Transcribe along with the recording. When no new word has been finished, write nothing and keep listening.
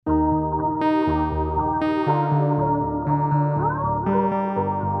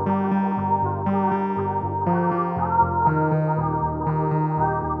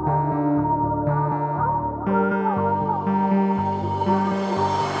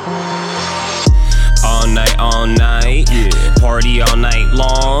all night. Yeah. Party all night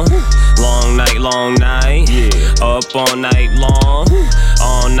long. Long night, long night. Yeah. Up all night long.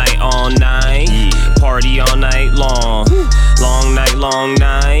 All night, all night. Yeah. Party all night long. Long night, long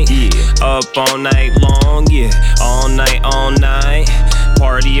night. Yeah. Up all night long. Yeah. All night, all night.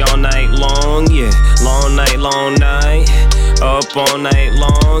 Party all night long. Yeah. Long night, long night. Up all night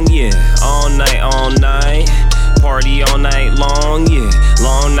long. Yeah. All night, all night. Party all night long. Yeah.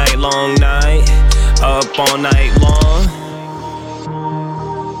 Long night, long night. Up all night long.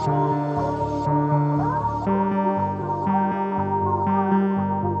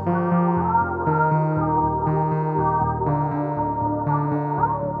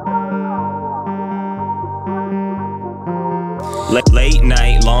 Late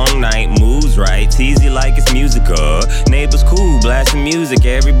night, long night, moves right, teasy like it's musical. Neighbors cool, blasting music,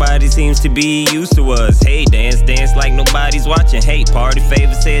 everybody seems to be used to us. Hey, dance, dance like nobody's watching. Hey, party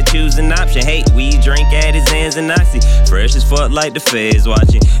favor said choose an option. Hey, we drink at his ends and oxy. Fresh as fuck like the feds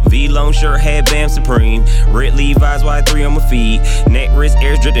watching. V-long shirt, headband supreme. Red Levi's, Y3 on my feet. Neck, wrist,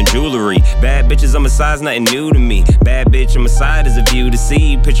 ears dripping jewelry. Bad bitches on my side's nothing new to me. Bad bitch on my side is a view to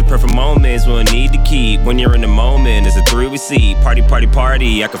see. Picture perfect moments we'll need to keep. When you're in the moment, it's a three we see. Party, party,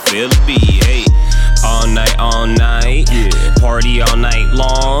 party, I can feel the beat, hey. All night, yeah. Party all night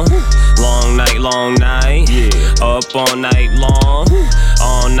long. Long night, long night. Yeah. Up all night long.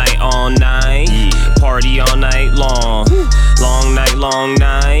 All night, all night. Yeah. Party all night long. Long night, long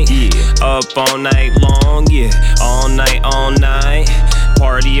night. Yeah. Up all night long. Yeah. All night, all night.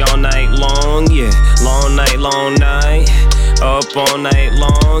 Party all night long. Yeah. Long night, long night. Up all night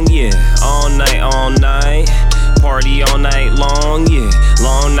long. Yeah. All night, all night. Party all night long, yeah.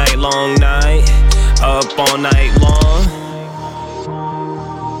 Long night, long night. Up all night long.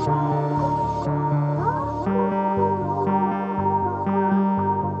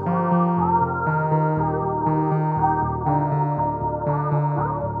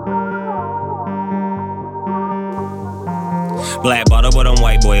 Black bottle, but I'm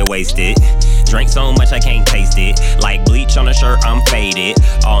white boy wasted. Drink so much I can't taste it. Like bleach on a shirt, I'm faded.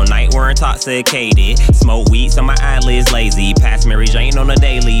 All night we're intoxicated. Smoke weed so my eyelids lazy. Pass Mary Jane on a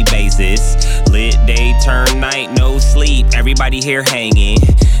daily basis. Lit day turn night, no sleep. Everybody here hanging.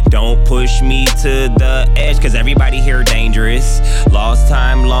 Don't push me to the edge, cause everybody here dangerous. Lost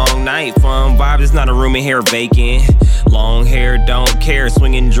time, long night, fun vibes. It's not a room in here vacant. Long hair, don't care,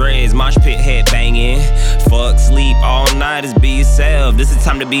 swinging dreads, mosh pit head banging. Fuck sleep, all night is be yourself. This is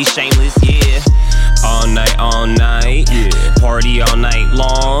time to be shameless, yeah. All night, yeah. Party all night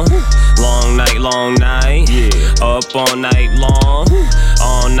long. Long night, long night. Yeah. Up all night long.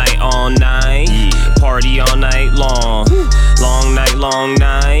 All night, all night. Yeah. Party all night long. Long night, long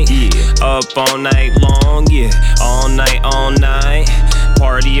night. Yeah. Up all night long. Yeah. All night, all night.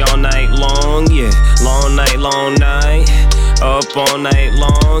 Party all night long. Yeah. Long night, long night. Up all night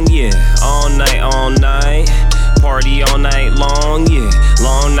long. Yeah. All night, all night. Party all night long. Yeah.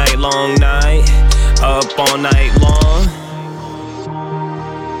 Long night, long night. Up all night